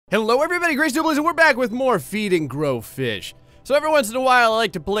Hello everybody, GrayStillPlays, and we're back with more Feed and Grow Fish. So every once in a while I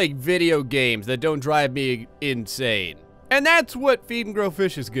like to play video games that don't drive me insane. And that's what Feed and Grow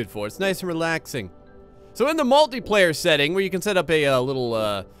Fish is good for. It's nice and relaxing. So in the multiplayer setting, where you can set up a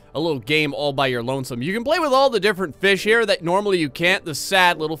little game all by your lonesome, you can play with all the different fish here that normally you can't. The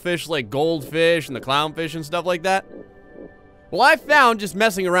sad little fish like goldfish and the clownfish and stuff like that. Well, I found, just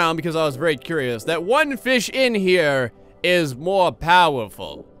messing around because I was very curious, that one fish in here is more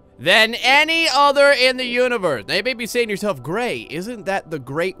powerful than any other in the universe. Now, you may be saying to yourself, Gray, isn't that the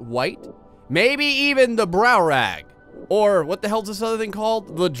great white? Maybe even the brow rag. Or what the hell's this other thing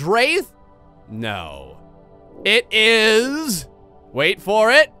called? The draith? No. It is... Wait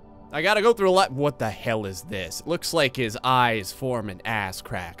for it. I gotta go through a lot. What the hell is this? It looks like his eyes form an ass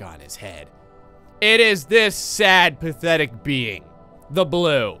crack on his head. It is this sad, pathetic being. The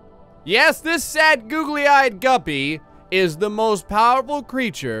blue. Yes, this sad, googly-eyed guppy is the most powerful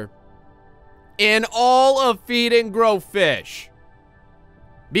creature in all of Feed and Grow Fish.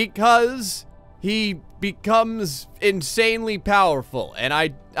 Because he becomes insanely powerful. And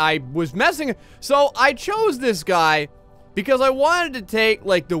I was messing... So I chose this guy because I wanted to take,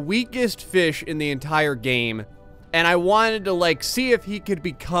 like, the weakest fish in the entire game. And I wanted to, like, see if he could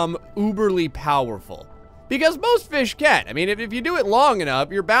become uberly powerful. Because most fish can. I mean, if you do it long enough,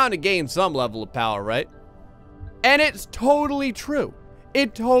 you're bound to gain some level of power, right? And it's totally true.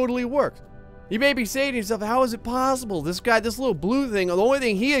 It totally works. You may be saying to yourself, how is it possible? This guy, this little blue thing, the only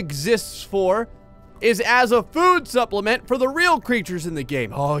thing he exists for is as a food supplement for the real creatures in the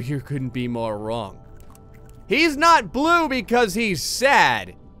game. Oh, you couldn't be more wrong. He's not blue because he's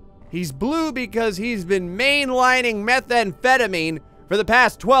sad. He's blue because he's been mainlining methamphetamine for the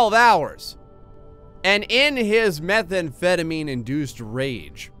past 12 hours. And in his methamphetamine-induced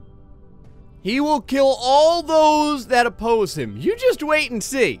rage, he will kill all those that oppose him. You just wait and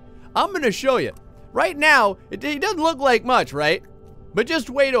see. I'm going to show you. Right now, he doesn't look like much, right? But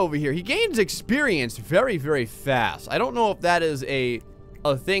just wait over here. He gains experience very, very fast. I don't know if that is a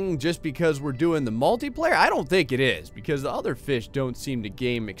thing just because we're doing the multiplayer. I don't think it is, because the other fish don't seem to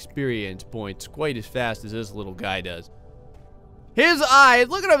gain experience points quite as fast as this little guy does. His eyes,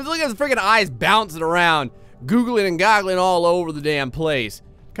 look at him, look at his freaking eyes bouncing around, googling and goggling all over the damn place.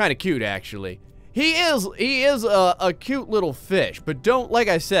 Kind of cute, actually. He is a cute little fish, but don't, like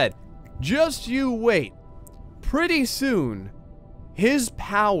I said, just you wait. Pretty soon, his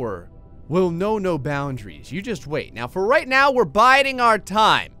power will know no boundaries. You just wait. Now, for right now, we're biding our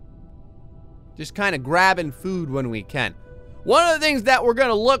time. Just kind of grabbing food when we can. One of the things that we're going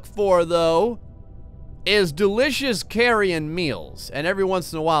to look for, though, is delicious carrion meals. And every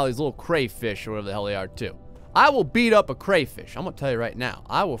once in a while, these little crayfish, or whatever the hell they are, too. I will beat up a crayfish. I'm going to tell you right now.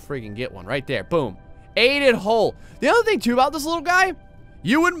 I will freaking get one right there. Boom. Ate it whole. The other thing, too, about this little guy,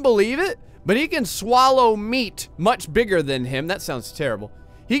 you wouldn't believe it, but he can swallow meat much bigger than him. That sounds terrible.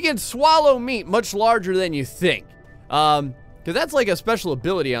 He can swallow meat much larger than you think. Because that's like a special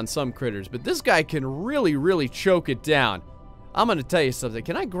ability on some critters. But this guy can really, really choke it down. I'm going to tell you something.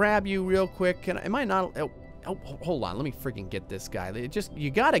 Can I grab you real quick? Am I not... Oh, hold on. Let me freaking get this guy. You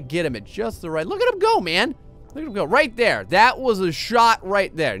got to get him at just the right... Look at him go, man. Look at him go. Right there. That was a shot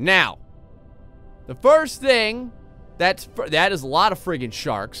right there. Now, the first thing... That is a lot of friggin'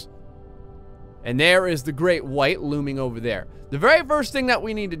 sharks. And there is the great white looming over there. The very first thing that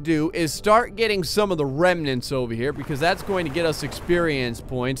we need to do is start getting some of the remnants over here, because that's going to get us experience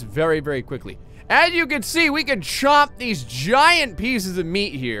points very, very quickly. As you can see, we can chomp these giant pieces of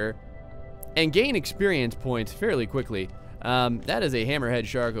meat here and gain experience points fairly quickly. That is a hammerhead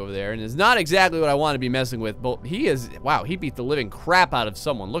shark over there, and it's not exactly what I want to be messing with, but he is, wow, he beat the living crap out of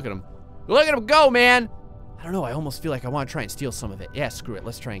someone. Look at him. Look at him go, man. I don't know, I almost feel like I want to try and steal some of it. Yeah, screw it.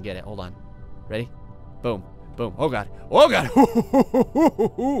 Let's try and get it. Hold on. Ready? Boom. Boom. Oh, God. Oh,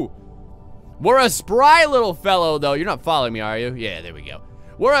 God. We're a spry little fellow, though. You're not following me, are you? Yeah, there we go.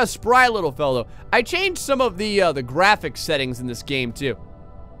 We're a spry little fellow. I changed some of the graphic settings in this game, too.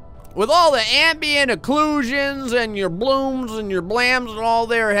 With all the ambient occlusions and your blooms and your blams and all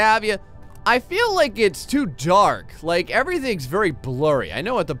there have you, I feel like it's too dark. Like, everything's very blurry. I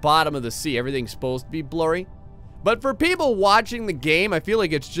know at the bottom of the sea, everything's supposed to be blurry. But for people watching the game, I feel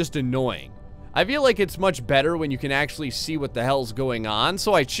like it's just annoying. I feel like it's much better when you can actually see what the hell's going on,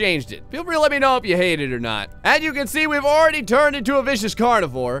 so I changed it. Feel free to let me know if you hate it or not. As you can see, we've already turned into a vicious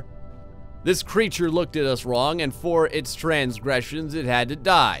carnivore. This creature looked at us wrong, and for its transgressions, it had to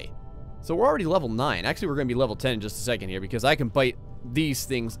die. So we're already level 9. Actually, we're going to be level 10 in just a second here, because I can bite these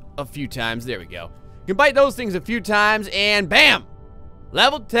things a few times. There we go. You can bite those things a few times, and bam!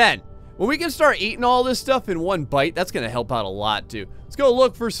 Level 10. when we can start eating all this stuff in one bite, that's going to help out a lot, too. Let's go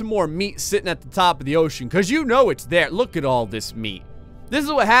look for some more meat sitting at the top of the ocean, because you know it's there. Look at all this meat. This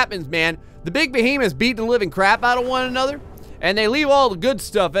is what happens, man. The big behemoths beat the living crap out of one another, and they leave all the good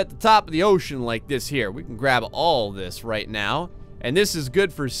stuff at the top of the ocean like this here. We can grab all this right now, and this is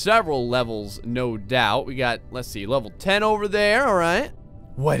good for several levels, no doubt. We got, let's see, level 10 over there, all right.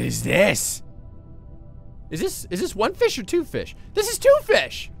 What is this? Is this one fish or two fish? This is two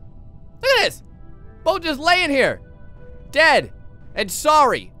fish. Look at this. Both just laying here, dead and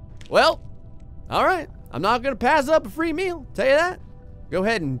sorry. Well, all right. I'm not gonna pass up a free meal, tell you that. Go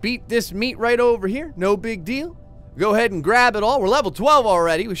ahead and beat this meat right over here. No big deal. Go ahead and grab it all. We're level 12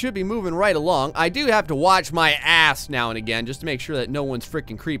 already. We should be moving right along. I do have to watch my ass now and again just to make sure that no one's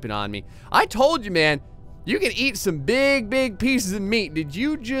freaking creeping on me. I told you, man, you can eat some big, big pieces of meat. Did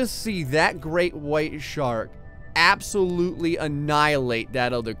you just see that great white shark absolutely annihilate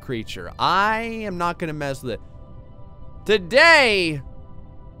that other creature? I am not going to mess with it. Today,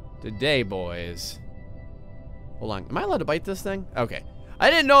 boys. Hold on. Am I allowed to bite this thing? Okay. I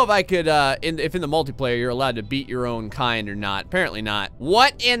didn't know if I could, if in the multiplayer you're allowed to beat your own kind or not. Apparently not.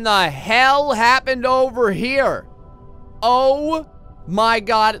 What in the hell happened over here? Oh my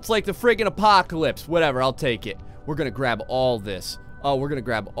God, it's like the friggin' apocalypse. Whatever, I'll take it. We're gonna grab all this. Oh, we're gonna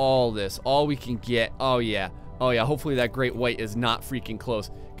grab all this. All we can get. Oh yeah. Oh yeah, hopefully that great white is not freaking close.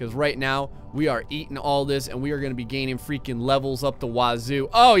 Because right now, we are eating all this and we are gonna be gaining freaking levels up the wazoo.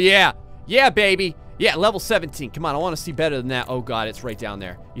 Oh yeah. Yeah, baby. Yeah, level 17. Come on, I want to see better than that. Oh God, it's right down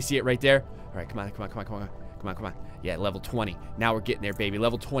there. You see it right there? All right, come on, come on, come on, come on, come on, come on. Yeah, level 20. Now we're getting there, baby.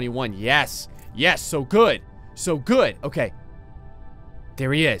 Level 21. Yes, yes, so good, so good. Okay,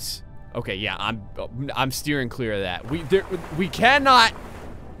 there he is. Okay, yeah, I'm steering clear of that. We cannot,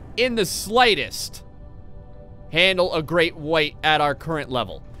 in the slightest, handle a great white at our current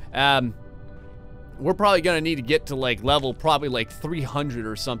level. We're probably gonna need to get to like level probably like 300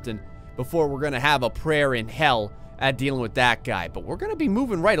 or something before we're gonna have a prayer in hell at dealing with that guy. But we're gonna be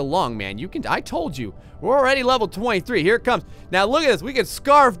moving right along, man. I told you, we're already level 23. Here it comes. Now look at this, we can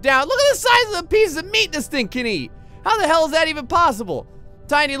scarf down. Look at the size of the piece of meat this thing can eat. How the hell is that even possible?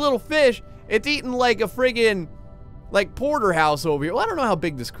 Tiny little fish, it's eating like a friggin' like porterhouse over here. Well, I don't know how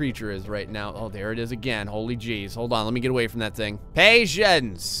big this creature is right now. Oh, there it is again, holy jeez. Hold on, let me get away from that thing.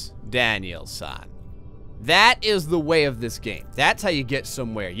 Patience, Daniel-san. That is the way of this game. That's how you get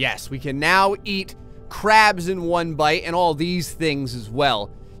somewhere. Yes, we can now eat crabs in one bite and all these things as well.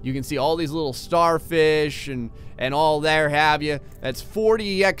 You can see all these little starfish and all there have you. That's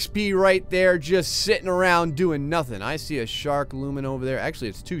 40 XP right there just sitting around doing nothing. I see a shark looming over there. Actually,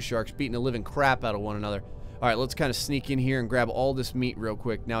 it's two sharks beating the living crap out of one another. All right, let's kind of sneak in here and grab all this meat real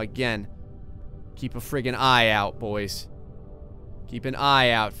quick. Now, again, keep a friggin' eye out, boys. Keep an eye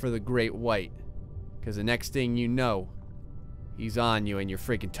out for the great white. Because the next thing you know, he's on you and you're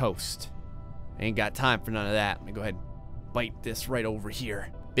freaking toast. Ain't got time for none of that. Let me go ahead and bite this right over here.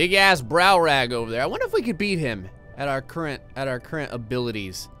 Big ass brow rag over there. I wonder if we could beat him at our current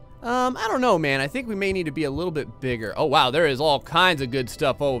abilities. I don't know, man. I think we may need to be a little bit bigger. Oh wow, there is all kinds of good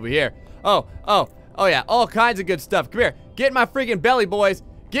stuff over here. Oh yeah, all kinds of good stuff. Come here, get in my freaking belly, boys.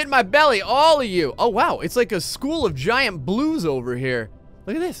 Get in my belly, all of you. Oh wow, it's like a school of giant blues over here.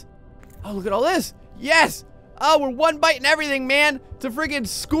 Look at this. Oh, look at all this. Yes! Oh, we're one biting everything, man. It's a friggin'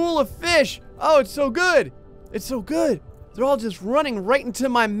 school of fish. Oh, it's so good. It's so good. They're all just running right into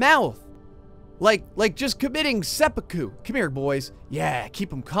my mouth. Like just committing seppuku. Come here, boys. Yeah,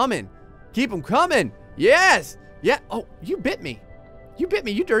 keep them coming. Keep them coming. Yes. Yeah. Oh, you bit me. You bit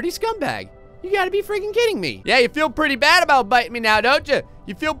me, you dirty scumbag. You gotta be freaking kidding me. Yeah, you feel pretty bad about biting me now, don't you?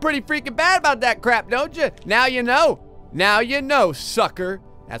 You feel pretty freaking bad about that crap, don't you? Now you know. Now you know, sucker.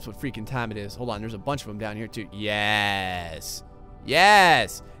 That's what freaking time it is. Hold on, there's a bunch of them down here too. Yes.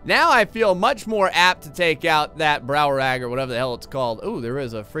 Yes. Now I feel much more apt to take out that brow rag or whatever the hell it's called. Oh, there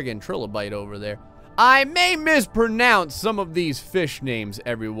is a friggin' trilobite over there. I may mispronounce some of these fish names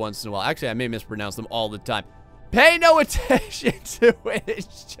every once in a while. Actually, I may mispronounce them all the time. Pay no attention to it.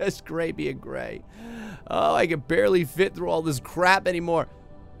 It's just gray being gray. Oh, I can barely fit through all this crap anymore.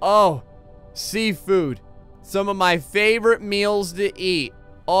 Oh, seafood. Some of my favorite meals to eat.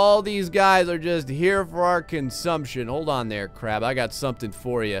 All these guys are just here for our consumption. Hold on there, crab. I got something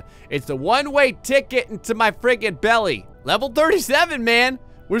for you. It's the one-way ticket into my friggin' belly. Level 37, man.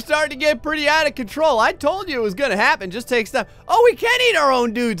 We're starting to get pretty out of control. I told you it was gonna happen. Just takes time. Oh, we can eat our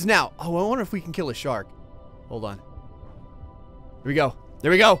own dudes now. Oh, I wonder if we can kill a shark. Hold on. Here we go.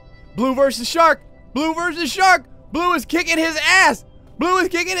 There we go. Blue versus shark. Blue versus shark. Blue is kicking his ass. Blue is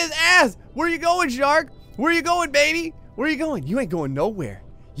kicking his ass. Where you going, shark? Where you going, baby? Where you going? You ain't going nowhere.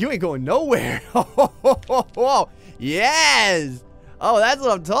 You ain't going nowhere. Yes. Oh, that's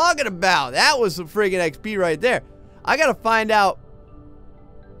what I'm talking about. That was some friggin' XP right there. I gotta find out.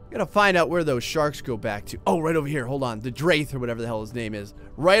 Where those sharks go back to. Oh, right over here. Hold on. The Draith or whatever the hell his name is.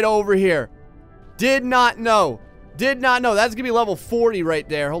 Right over here. Did not know. Did not know. That's gonna be level 40 right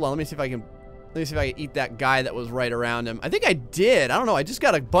there. Hold on. Let me see if I can eat that guy that was right around him. I think I did. I don't know. I just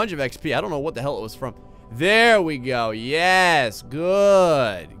got a bunch of XP. I don't know what the hell it was from. There we go. Yes.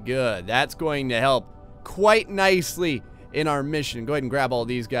 Good. Good. That's going to help quite nicely in our mission. Go ahead and grab all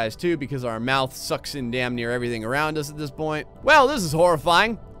these guys too, because our mouth sucks in damn near everything around us at this point. Well, this is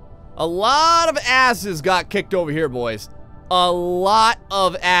horrifying. A lot of asses got kicked over here, boys. A lot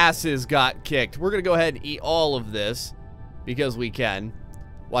of asses got kicked. We're gonna go ahead and eat all of this because we can.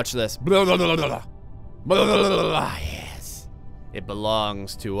 Watch this. Blah, blah, blah, blah, blah, blah, blah. Yes. It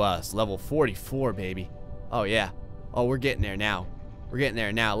belongs to us. Level 44, baby. Oh, yeah. Oh, we're getting there now. We're getting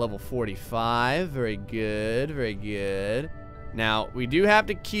there now. Level 45. Very good. Very good. Now, we do have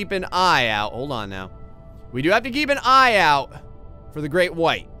to keep an eye out. Hold on now. We do have to keep an eye out for the Great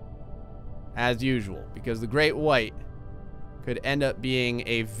White. As usual. Because the Great White could end up being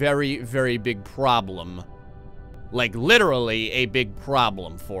a very, very big problem. Like, literally a big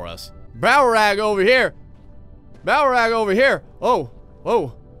problem for us. Balrog over here. Balrog over here. Oh.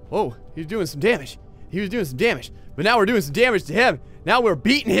 Oh. Oh. He's doing some damage. He was doing some damage. But now we're doing some damage to him. Now we're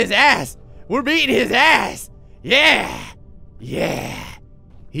beating his ass. We're beating his ass. Yeah. Yeah.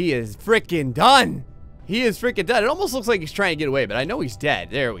 He is freaking done. He is freaking done. It almost looks like he's trying to get away, but I know he's dead.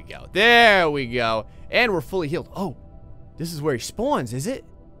 There we go. There we go. And we're fully healed. Oh. This is where he spawns, is it?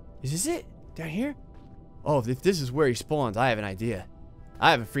 Is this it? Down here? Oh, if this is where he spawns, I have an idea.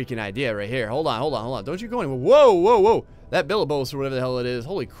 I have a freaking idea right here. Hold on, hold on, hold on. Don't you go anywhere. Whoa, whoa, whoa. That Billabos or whatever the hell it is.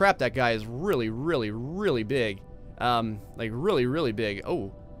 Holy crap, that guy is really, really, really big. Like really, really big.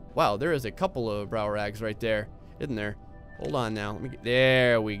 Oh, wow, there is a couple of brow rags right there, isn't there? Hold on now. Let me get,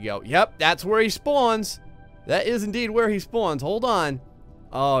 there we go. Yep, that's where he spawns. That is indeed where he spawns. Hold on.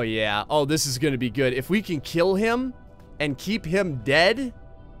 Oh, yeah. Oh, this is going to be good. If we can kill him and keep him dead,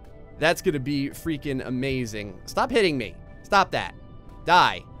 that's going to be freaking amazing. Stop hitting me. Stop that.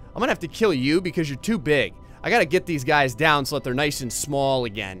 Die. I'm going to have to kill you because you're too big. I got to get these guys down so that they're nice and small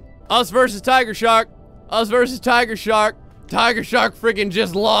again. Us versus Tiger Shark. Us versus Tiger Shark. Tiger Shark freaking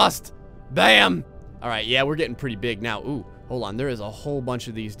just lost. Bam. All right, yeah, we're getting pretty big now. Ooh, hold on. There is a whole bunch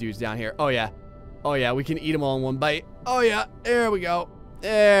of these dudes down here. Oh, yeah. Oh, yeah, we can eat them all in one bite. Oh, yeah. There we go.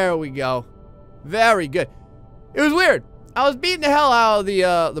 There we go. Very good. It was weird. I was beating the hell out of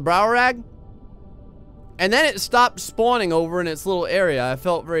the brow rag, and then it stopped spawning over in its little area. I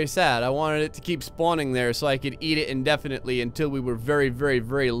felt very sad. I wanted it to keep spawning there so I could eat it indefinitely until we were very, very,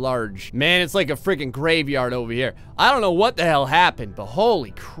 very large. Man, it's like a freaking graveyard over here. I don't know what the hell happened, but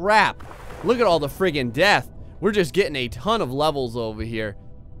holy crap. Look at all the friggin' death. We're just getting a ton of levels over here.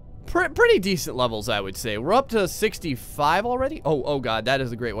 Pretty decent levels, I would say. We're up to 65 already. Oh God, that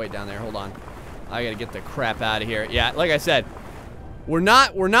is a great white down there. Hold on. I gotta get the crap out of here. Yeah, like I said, we're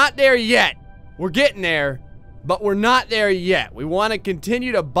not there yet. We're getting there, but we're not there yet. We want to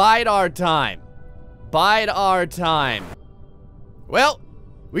continue to bide our time. Bide our time. Well,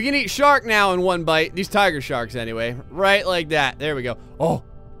 we can eat shark now in one bite. These tiger sharks anyway. Right like that. There we go. Oh.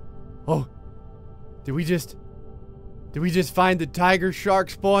 Oh. Did we just find the tiger shark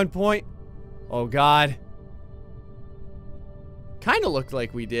spawn point? Oh God. Kind of looked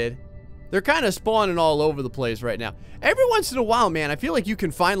like we did. They're kind of spawning all over the place right now. Every once in a while, man, I feel like you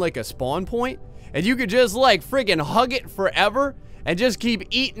can find like a spawn point and you could just like friggin' hug it forever and just keep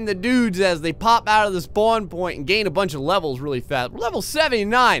eating the dudes as they pop out of the spawn point and gain a bunch of levels really fast. We're level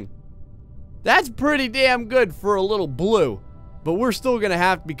 79. That's pretty damn good for a little blue, but we're still gonna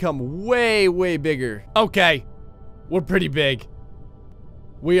have to become way, way bigger. Okay, we're pretty big.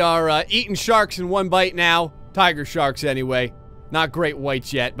 We are eating sharks in one bite now. Tiger sharks anyway. Not great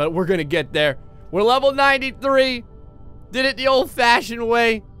whites yet, but we're gonna get there. We're level 93. Did it the old-fashioned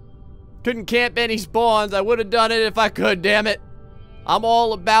way. Couldn't camp any spawns. I would have done it if I could, damn it. I'm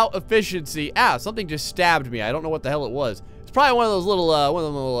all about efficiency. Ah, something just stabbed me. I don't know what the hell it was. It's probably one of those little,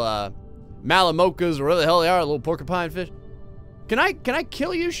 Malamokas or whatever the hell they are, little porcupine fish. Can I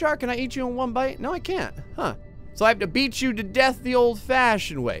kill you, shark? Can I eat you in one bite? No, I can't. Huh. So I have to beat you to death the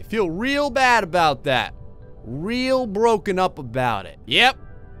old-fashioned way. Feel real bad about that. Real broken up about it. Yep.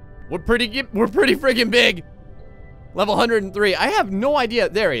 We're pretty freaking big. Level 103. I have no idea.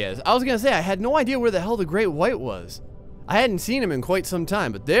 There he is. I was gonna say, I had no idea where the hell the great white was. I hadn't seen him in quite some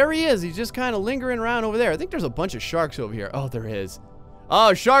time, but there he is. He's just kind of lingering around over there. I think there's a bunch of sharks over here. Oh, there is.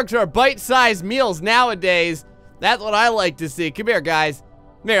 Oh, sharks are bite-sized meals nowadays. That's what I like to see. Come here, guys.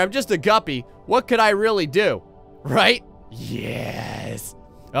 Man, I'm just a guppy. What could I really do? Right? Yes.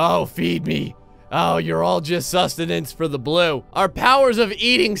 Oh, feed me. Oh, you're all just sustenance for the blue. Our powers of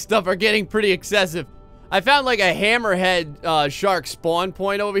eating stuff are getting pretty excessive. I found like a hammerhead shark spawn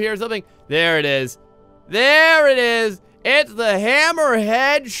point over here or something. There it is. There it is. It's the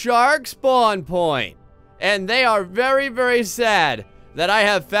hammerhead shark spawn point. And they are very, very sad that I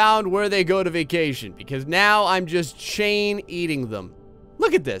have found where they go to vacation, because now I'm just chain eating them.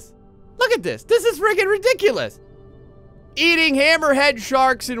 Look at this. Look at this. This is freaking ridiculous. Eating hammerhead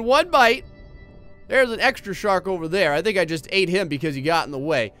sharks in one bite. There's an extra shark over there. I think I just ate him because he got in the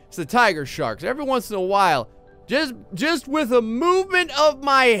way. It's the tiger sharks. Every once in a while, just with a movement of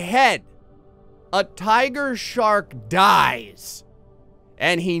my head, a tiger shark dies.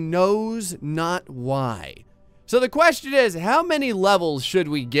 And he knows not why. So the question is, how many levels should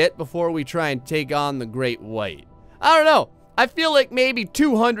we get before we try and take on the great white? I don't know. I feel like maybe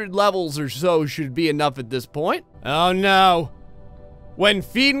 200 levels or so should be enough at this point. Oh no. When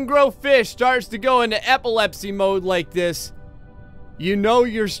Feed and Grow Fish starts to go into epilepsy mode like this, you know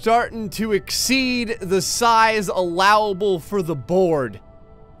you're starting to exceed the size allowable for the board.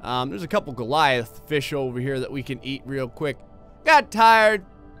 There's a couple Goliath fish over here that we can eat real quick. I got tired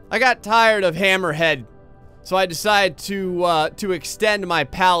of hammerhead, so I decided to extend my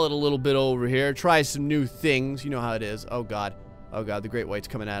palate a little bit over here, try some new things. You know how it is. Oh god, the great white's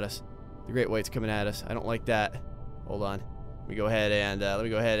coming at us. The great white's coming at us. I don't like that. Hold on. Let me go ahead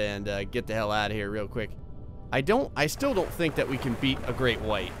and get the hell out of here real quick. I still don't think that we can beat a great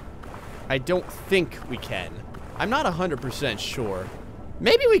white. I don't think we can. I'm not 100% sure.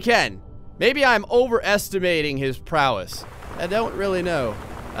 Maybe we can. Maybe I'm overestimating his prowess. I don't really know.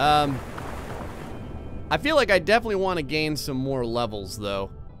 I feel like I definitely want to gain some more levels,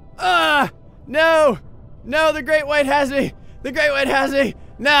 though. No! No, the great white has me! The great white has me!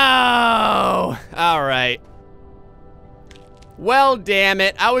 No! Alright. Well, damn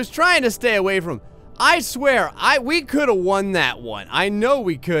it. I was trying to stay away from him. I swear, we could have won that one. I know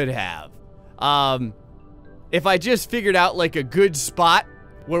we could have. If I just figured out, like, a good spot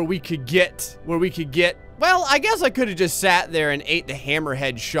where we could get, well, I guess I could have just sat there and ate the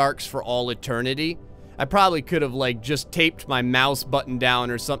hammerhead sharks for all eternity. I probably could have, like, just taped my mouse button down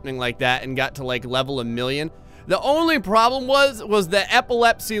or something like that and got to, like, level 1,000,000. The only problem was the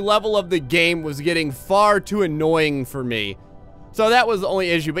epilepsy level of the game was getting far too annoying for me. So that was the only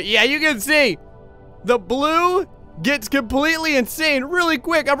issue. But yeah, you can see the blue gets completely insane really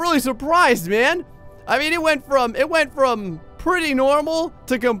quick. I'm really surprised, man. I mean, it went from pretty normal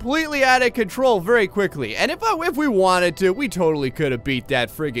to completely out of control very quickly. And if we wanted to, we totally could have beat that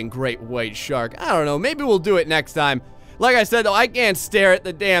friggin' great white shark. I don't know, maybe we'll do it next time. Like I said, though, I can't stare at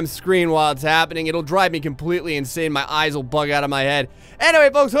the damn screen while it's happening. It'll drive me completely insane. My eyes will bug out of my head. Anyway,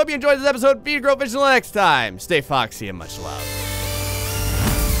 folks, hope you enjoyed this episode. Feed and Grow Fish until next time. Stay foxy and much love.